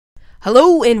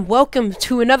Hello and welcome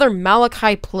to another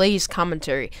Malachi Plays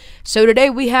commentary. So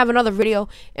today we have another video,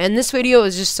 and this video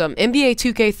is just some NBA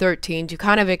 2K13 to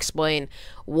kind of explain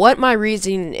what my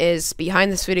reasoning is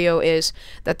behind this video is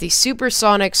that the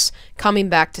Supersonics coming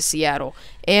back to Seattle.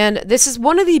 And this is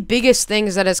one of the biggest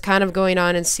things that is kind of going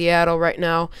on in Seattle right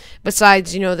now,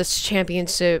 besides, this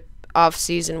championship off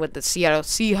season with the Seattle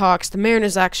Seahawks. The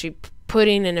Mariners actually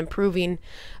putting and improving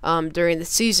during the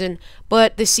season,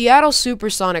 but the Seattle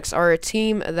Supersonics are a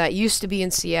team that used to be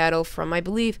in Seattle from, I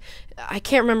believe, I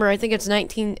can't remember, I think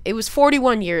it was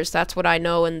 41 years, that's what I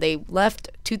know, and they left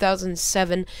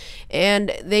 2007,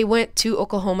 and they went to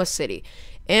Oklahoma City.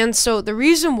 And so the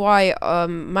reason why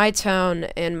my town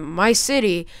and my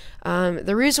city,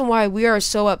 the reason why we are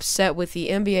so upset with the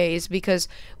NBA is because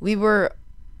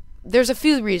there's a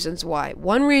few reasons why.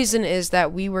 One reason is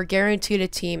that we were guaranteed a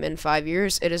team in 5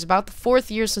 years. It is about the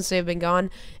 4th year since they've been gone,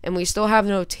 and we still have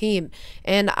no team.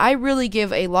 And I really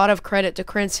give a lot of credit to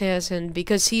Chris Hansen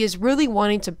because he is really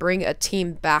wanting to bring a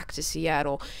team back to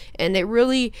Seattle. And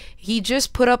he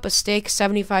just put up a stake,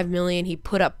 $75 million. He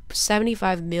put up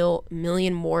 $75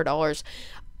 million more dollars,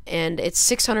 and it's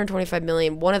 $625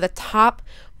 million. One of the top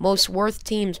most worth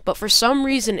teams, but for some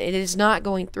reason it is not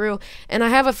going through, and I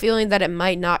have a feeling that it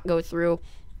might not go through.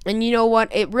 And you know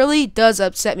what, it really does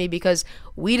upset me because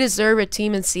we deserve a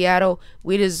team in Seattle.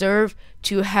 We deserve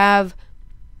to have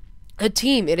a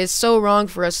team. It is so wrong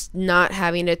for us not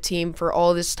having a team for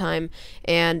all this time,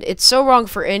 and it's so wrong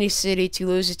for any city to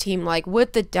lose a team. Like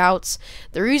with the doubts,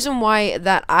 the reason why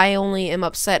that I only am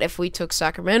upset if we took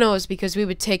Sacramento is because we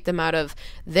would take them out of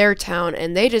their town,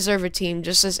 and they deserve a team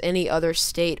just as any other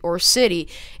state or city.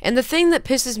 And the thing that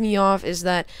pisses me off is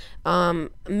that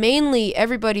mainly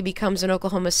everybody becomes an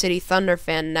Oklahoma City Thunder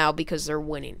fan now because they're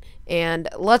winning. And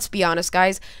let's be honest,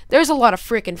 guys, there's a lot of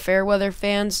freaking Fairweather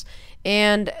fans,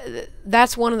 and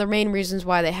that's one of the main reasons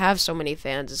why they have so many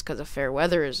fans is because of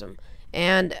Fairweatherism.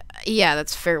 And yeah,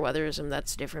 that's Fairweatherism,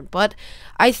 that's different. But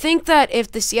I think that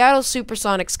if the Seattle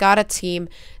Supersonics got a team,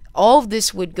 all of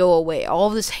this would go away. All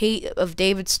of this hate of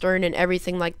David Stern and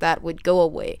everything like that would go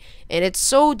away. And it's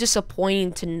so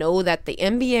disappointing to know that the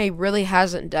NBA really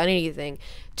hasn't done anything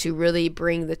to really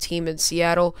bring the team in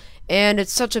Seattle. And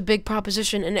it's such a big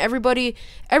proposition. And everybody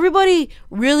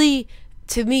really,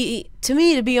 to me,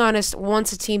 to be honest,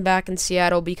 wants a team back in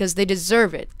Seattle because they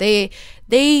deserve it.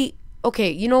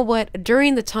 Okay, you know what?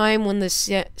 During the time when the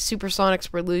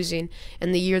Supersonics were losing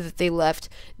and the year that they left,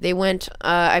 they went,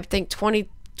 I think,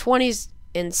 20s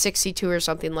and 62 or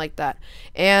something like that.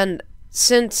 And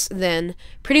since then,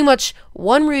 pretty much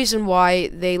one reason why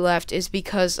they left is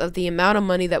because of the amount of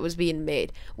money that was being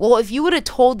made. Well, if you would have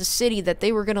told the city that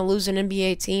they were going to lose an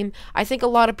NBA team, I think a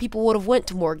lot of people would have went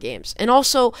to more games. And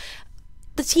also,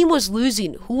 the team was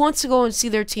losing. Who wants to go and see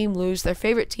their team lose, their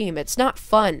favorite team? It's not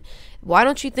fun. Why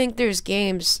don't you think there's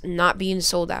games not being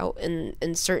sold out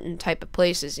in certain type of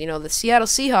places? The Seattle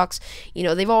Seahawks,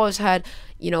 they've always had,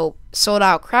 sold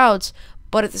out crowds,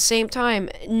 but at the same time,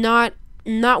 not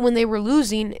when they were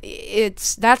losing.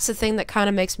 That's the thing that kind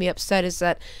of makes me upset is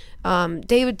that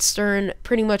David Stern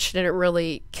pretty much didn't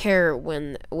really care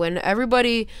when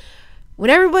everybody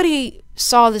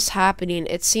saw this happening.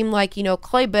 It seemed like,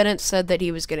 Clay Bennett said that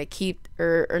he was going to keep,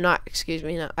 or not, excuse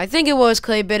me, no, I think it was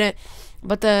Clay Bennett,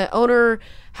 but the owner,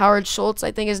 Howard Schultz,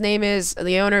 I think his name is,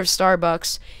 the owner of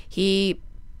Starbucks, he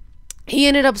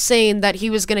ended up saying that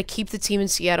he was going to keep the team in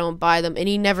Seattle and buy them, and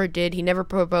he never did. He never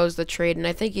proposed the trade, and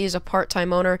I think he is a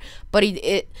part-time owner, but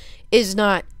it is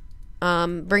not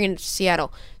bringing it to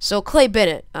Seattle. So Clay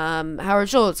Bennett, Howard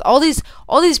Schultz, all these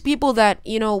people that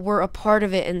were a part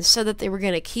of it and said that they were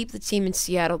going to keep the team in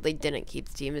Seattle, they didn't keep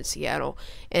the team in Seattle,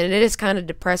 and it is kind of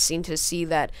depressing to see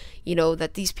that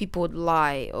that these people would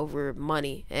lie over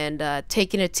money and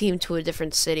taking a team to a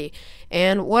different city.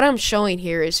 And what I'm showing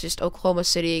here is just Oklahoma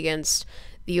City against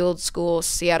the old school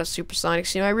Seattle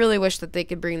Supersonics. I really wish that they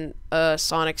could bring a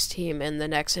Sonics team in the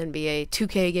next NBA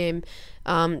 2K game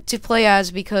to play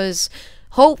as, because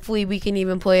hopefully we can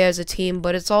even play as a team,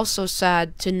 but it's also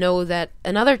sad to know that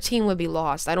another team would be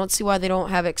lost. I don't see why they don't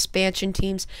have expansion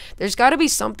teams. There's got to be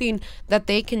something that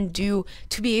they can do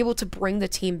to be able to bring the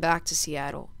team back to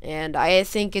Seattle, and I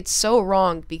think it's so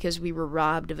wrong because we were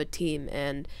robbed of a team,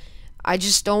 and I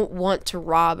just don't want to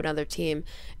rob another team.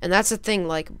 And that's the thing,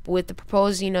 like with the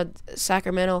proposing of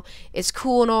Sacramento, it's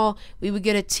cool and all, we would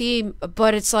get a team,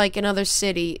 but it's like another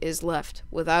city is left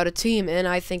without a team, and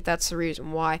I think that's the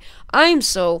reason why I'm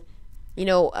so,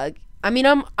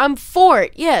 I'm for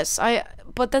it, yes,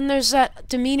 but then there's that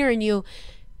demeanor in you.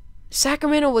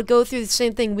 Sacramento would go through the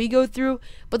same thing we go through,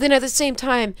 but then at the same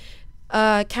time,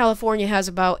 California has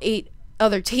about 8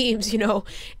 other teams,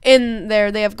 in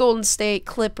there. They have Golden State,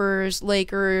 Clippers,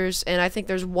 Lakers, and I think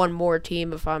there's one more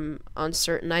team if I'm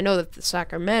uncertain. I know that the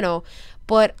Sacramento,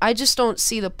 but I just don't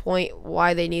see the point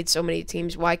why they need so many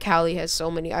teams, why Cali has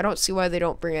so many. I don't see why they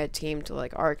don't bring a team to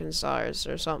like Arkansas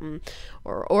or something,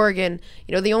 or Oregon.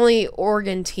 The only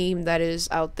Oregon team that is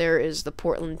out there is the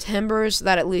Portland Timbers,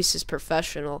 that at least is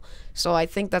professional. So I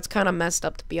think that's kind of messed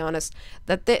up, to be honest.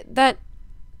 That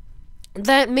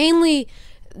mainly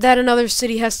that another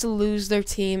city has to lose their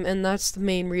team, and that's the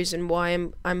main reason why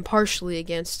I'm partially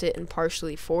against it and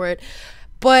partially for it.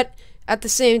 But at the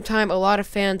same time, a lot of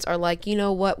fans are like, you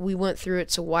know what, we went through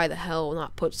it, so why the hell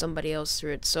not put somebody else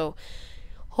through it? So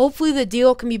hopefully the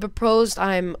deal can be proposed.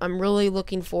 I'm really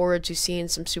looking forward to seeing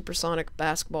some Supersonic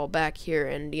basketball back here,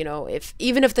 and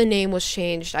even if the name was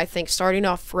changed, I think starting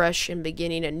off fresh and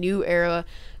beginning a new era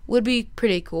would be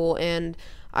pretty cool. And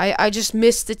I just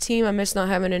miss the team. I miss not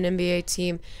having an NBA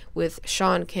team with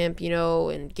Sean Kemp,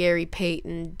 and Gary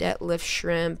Payton, Detlef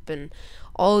Schrempf, and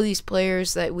all of these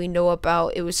players that we know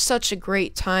about. It was such a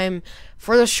great time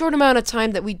for the short amount of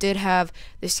time that we did have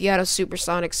the Seattle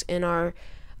Supersonics in our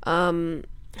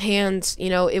hands.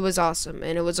 It was awesome,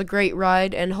 and it was a great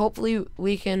ride, and hopefully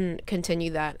we can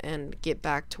continue that and get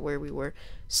back to where we were.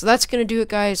 So that's going to do it,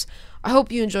 guys. I hope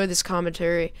you enjoyed this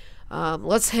commentary.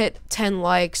 Let's hit 10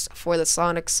 likes for the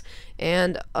Sonics,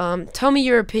 and tell me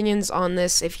your opinions on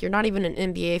this. If you're not even an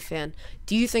NBA fan,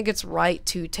 do you think it's right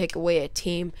to take away a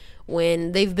team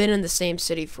when they've been in the same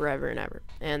city forever and ever?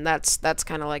 And that's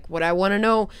kind of like what I want to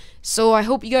know. So I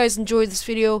hope you guys enjoyed this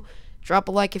video. Drop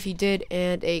a like if you did,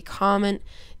 and a comment,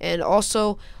 and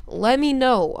also let me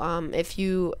know if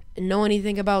you know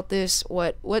anything about this.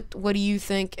 What do you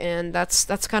think? And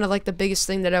that's kind of like the biggest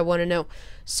thing that I want to know.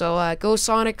 So go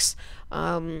Sonics.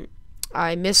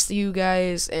 I miss you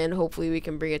guys, and hopefully we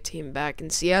can bring a team back in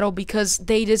Seattle, because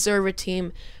they deserve a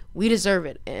team. We deserve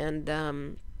it,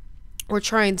 and we're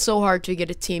trying so hard to get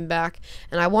a team back,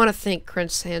 and I want to thank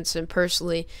Chris Hansen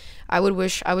personally. I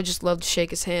would just love to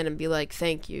shake his hand and be like,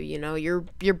 thank you.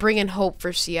 You're bringing hope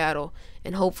for Seattle,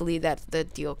 and hopefully that the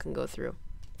deal can go through.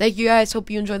 Thank you guys.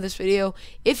 Hope you enjoyed this video.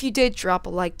 If you did, drop a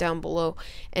like down below,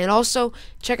 and also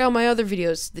check out my other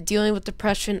videos. The Dealing with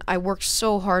Depression. I worked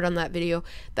so hard on that video.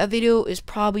 That video is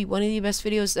probably one of the best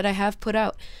videos that I have put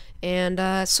out.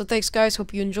 And so thanks, guys.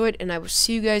 Hope you enjoyed, and I will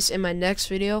see you guys in my next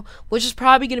video, which is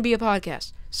probably going to be a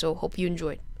podcast. So hope you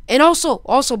enjoyed. And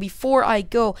also before I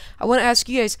go, I want to ask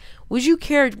you guys, would you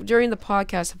care during the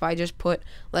podcast if I just put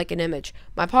like an image?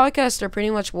 My podcasts are pretty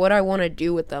much what I want to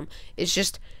do with them. It's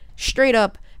just straight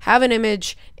up have an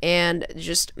image and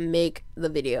just make the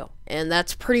video. And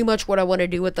that's pretty much what I want to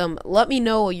do with them. Let me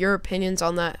know your opinions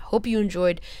on that. Hope you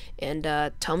enjoyed, and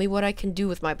tell me what I can do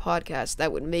with my podcast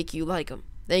that would make you like them.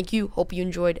 Thank you. Hope you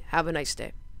enjoyed. Have a nice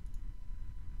day.